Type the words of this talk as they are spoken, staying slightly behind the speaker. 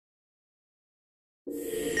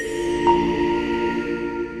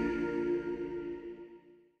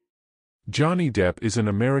Johnny Depp is an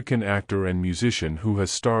American actor and musician who has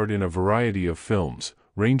starred in a variety of films,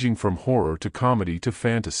 ranging from horror to comedy to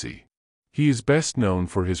fantasy. He is best known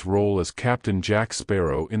for his role as Captain Jack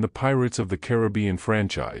Sparrow in the Pirates of the Caribbean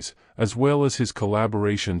franchise, as well as his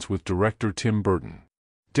collaborations with director Tim Burton.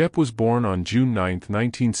 Depp was born on June 9,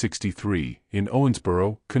 1963, in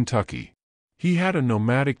Owensboro, Kentucky. He had a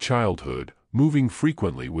nomadic childhood, moving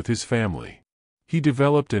frequently with his family. He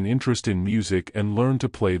developed an interest in music and learned to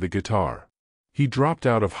play the guitar. He dropped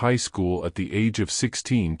out of high school at the age of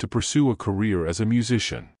 16 to pursue a career as a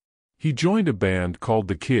musician. He joined a band called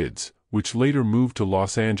The Kids, which later moved to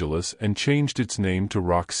Los Angeles and changed its name to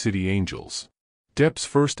Rock City Angels. Depp's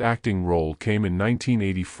first acting role came in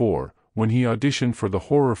 1984, when he auditioned for the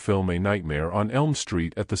horror film A Nightmare on Elm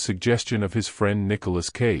Street at the suggestion of his friend Nicolas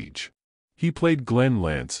Cage. He played Glenn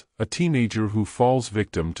Lance, a teenager who falls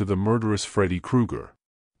victim to the murderous Freddy Krueger.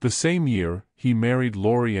 The same year, he married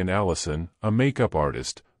Lori Ann Allison, a makeup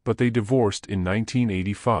artist, but they divorced in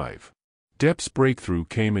 1985. Depp's breakthrough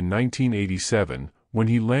came in 1987, when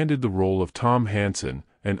he landed the role of Tom Hansen,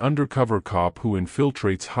 an undercover cop who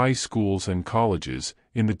infiltrates high schools and colleges,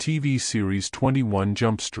 in the TV series 21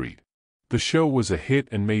 Jump Street. The show was a hit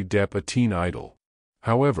and made Depp a teen idol.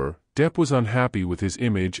 However, Depp was unhappy with his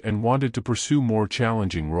image and wanted to pursue more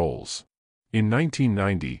challenging roles. In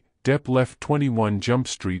 1990, Depp left 21 Jump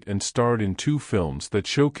Street and starred in two films that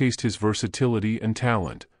showcased his versatility and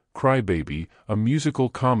talent: Crybaby, a musical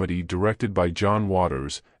comedy directed by John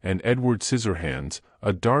Waters, and Edward Scissorhands,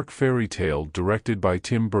 a dark fairy tale directed by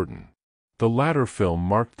Tim Burton. The latter film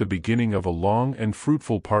marked the beginning of a long and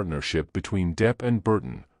fruitful partnership between Depp and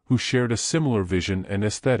Burton, who shared a similar vision and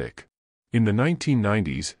aesthetic. In the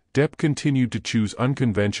 1990s, Depp continued to choose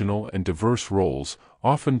unconventional and diverse roles,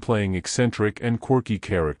 often playing eccentric and quirky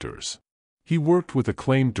characters. He worked with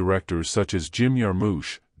acclaimed directors such as Jim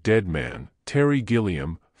Jarmusch, Dead Man, Terry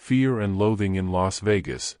Gilliam, Fear and Loathing in Las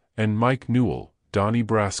Vegas, and Mike Newell, Donnie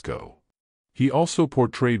Brasco. He also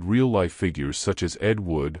portrayed real-life figures such as Ed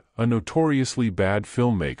Wood, a notoriously bad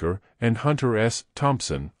filmmaker, and Hunter S.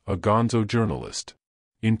 Thompson, a gonzo journalist.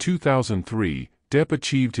 In 2003, Depp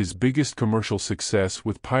achieved his biggest commercial success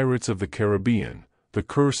with Pirates of the Caribbean, The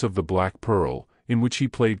Curse of the Black Pearl, in which he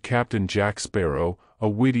played Captain Jack Sparrow, a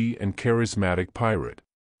witty and charismatic pirate.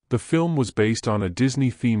 The film was based on a Disney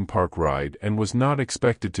theme park ride and was not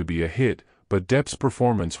expected to be a hit, but Depp's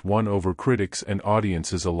performance won over critics and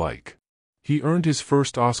audiences alike. He earned his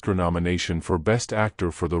first Oscar nomination for Best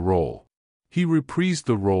Actor for the role. He reprised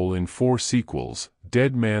the role in 4 sequels: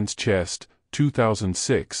 Dead Man's Chest,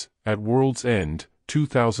 2006, At World's End,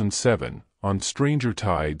 2007, On Stranger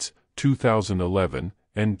Tides, 2011,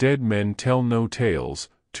 and Dead Men Tell No Tales,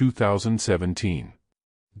 2017.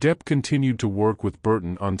 Depp continued to work with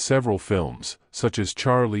Burton on several films, such as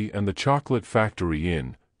Charlie and the Chocolate Factory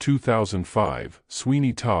in 2005,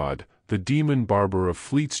 Sweeney Todd, The Demon Barber of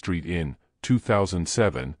Fleet Street in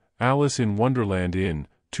 2007, Alice in Wonderland in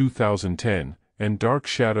 2010, and Dark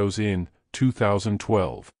Shadows in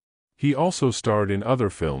 2012. He also starred in other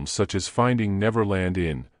films such as Finding Neverland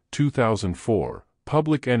in 2004,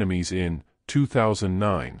 Public Enemies in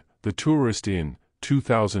 2009, The Tourist in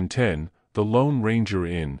 2010, The Lone Ranger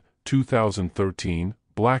in 2013,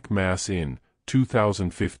 Black Mass in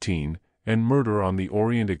 2015, and Murder on the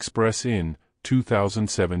Orient Express in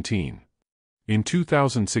 2017. In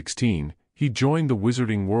 2016, he joined the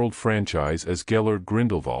Wizarding World franchise as Gellert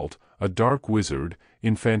Grindelwald, a dark wizard,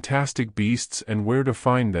 in Fantastic Beasts and Where to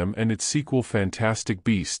Find Them and its sequel Fantastic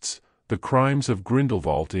Beasts, The Crimes of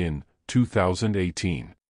Grindelwald in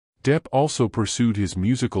 2018. Depp also pursued his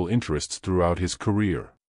musical interests throughout his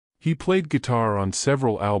career. He played guitar on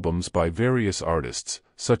several albums by various artists,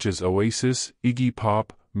 such as Oasis, Iggy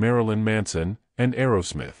Pop, Marilyn Manson, and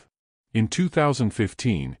Aerosmith. In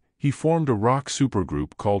 2015, he formed a rock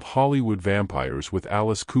supergroup called Hollywood Vampires with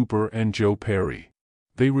Alice Cooper and Joe Perry.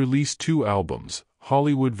 They released 2 albums,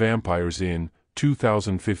 Hollywood Vampires in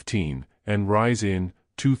 2015 and Rise in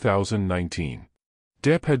 2019.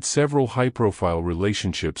 Depp had several high-profile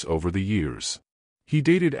relationships over the years. He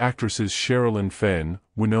dated actresses Sherilyn Fenn,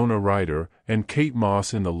 Winona Ryder, and Kate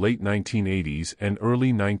Moss in the late 1980s and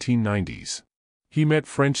early 1990s. He met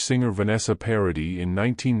French singer Vanessa Paradis in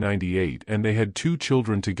 1998 and they had 2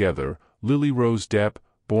 children together, Lily Rose Depp,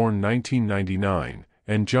 born 1999,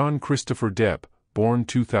 and John Christopher Depp, born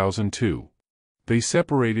 2002. They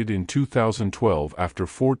separated in 2012 after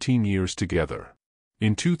 14 years together.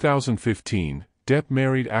 In 2015, Depp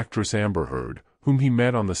married actress Amber Heard, whom he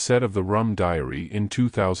met on the set of The Rum Diary in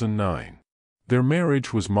 2009. Their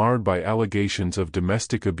marriage was marred by allegations of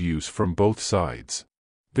domestic abuse from both sides.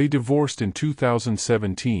 They divorced in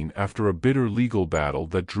 2017 after a bitter legal battle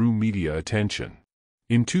that drew media attention.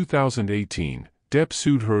 In 2018, Depp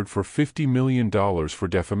sued Heard for $50 million for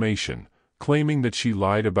defamation, claiming that she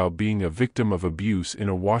lied about being a victim of abuse in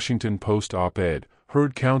a Washington Post op-ed.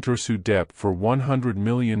 Heard countersued Depp for $100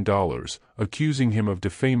 million, accusing him of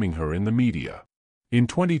defaming her in the media. In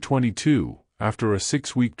 2022, after a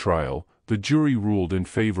 6-week trial, the jury ruled in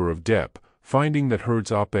favor of Depp, finding that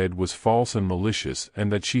Heard's op-ed was false and malicious and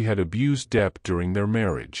that she had abused Depp during their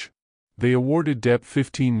marriage. They awarded Depp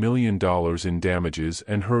 $15 million in damages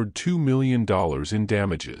and Heard $2 million in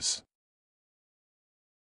damages.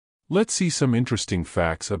 Let's see some interesting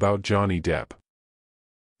facts about Johnny Depp.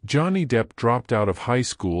 Johnny Depp dropped out of high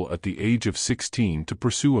school at the age of 16 to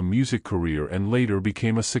pursue a music career and later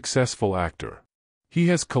became a successful actor. He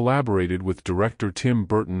has collaborated with director Tim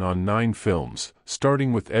Burton on 9 films,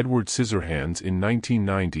 starting with Edward Scissorhands in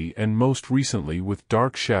 1990 and most recently with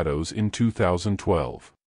Dark Shadows in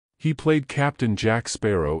 2012. He played Captain Jack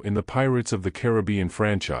Sparrow in the Pirates of the Caribbean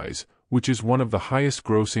franchise, which is one of the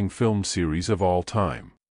highest-grossing film series of all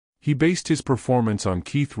time. He based his performance on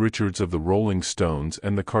Keith Richards of the Rolling Stones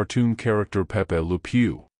and the cartoon character Pepe Le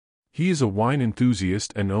Pew. He is a wine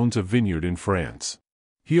enthusiast and owns a vineyard in France.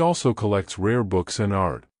 He also collects rare books and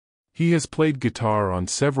art. He has played guitar on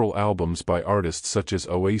several albums by artists such as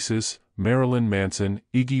Oasis, Marilyn Manson,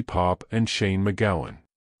 Iggy Pop, and Shane MacGowan.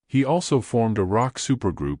 He also formed a rock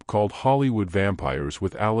supergroup called Hollywood Vampires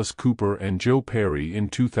with Alice Cooper and Joe Perry in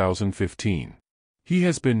 2015. He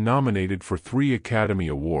has been nominated for 3 Academy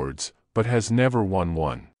Awards, but has never won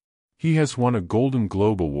one. He has won a Golden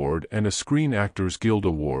Globe Award and a Screen Actors Guild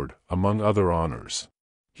Award, among other honors.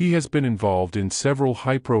 He has been involved in several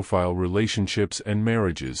high-profile relationships and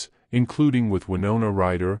marriages, including with Winona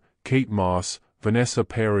Ryder, Kate Moss, Vanessa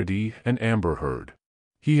Paradis, and Amber Heard.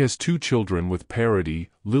 He has 2 children with Paradis,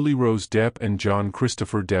 Lily Rose Depp and John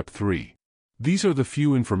Christopher Depp III. These are the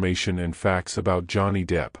few information and facts about Johnny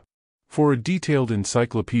Depp. For a detailed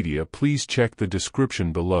encyclopedia, please check the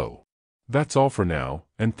description below. That's all for now,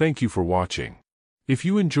 and thank you for watching. If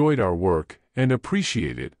you enjoyed our work, and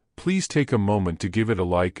appreciate it, please take a moment to give it a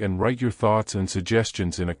like and write your thoughts and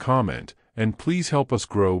suggestions in a comment, and please help us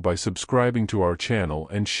grow by subscribing to our channel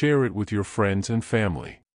and share it with your friends and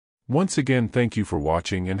family. Once again, thank you for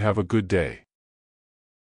watching and have a good day.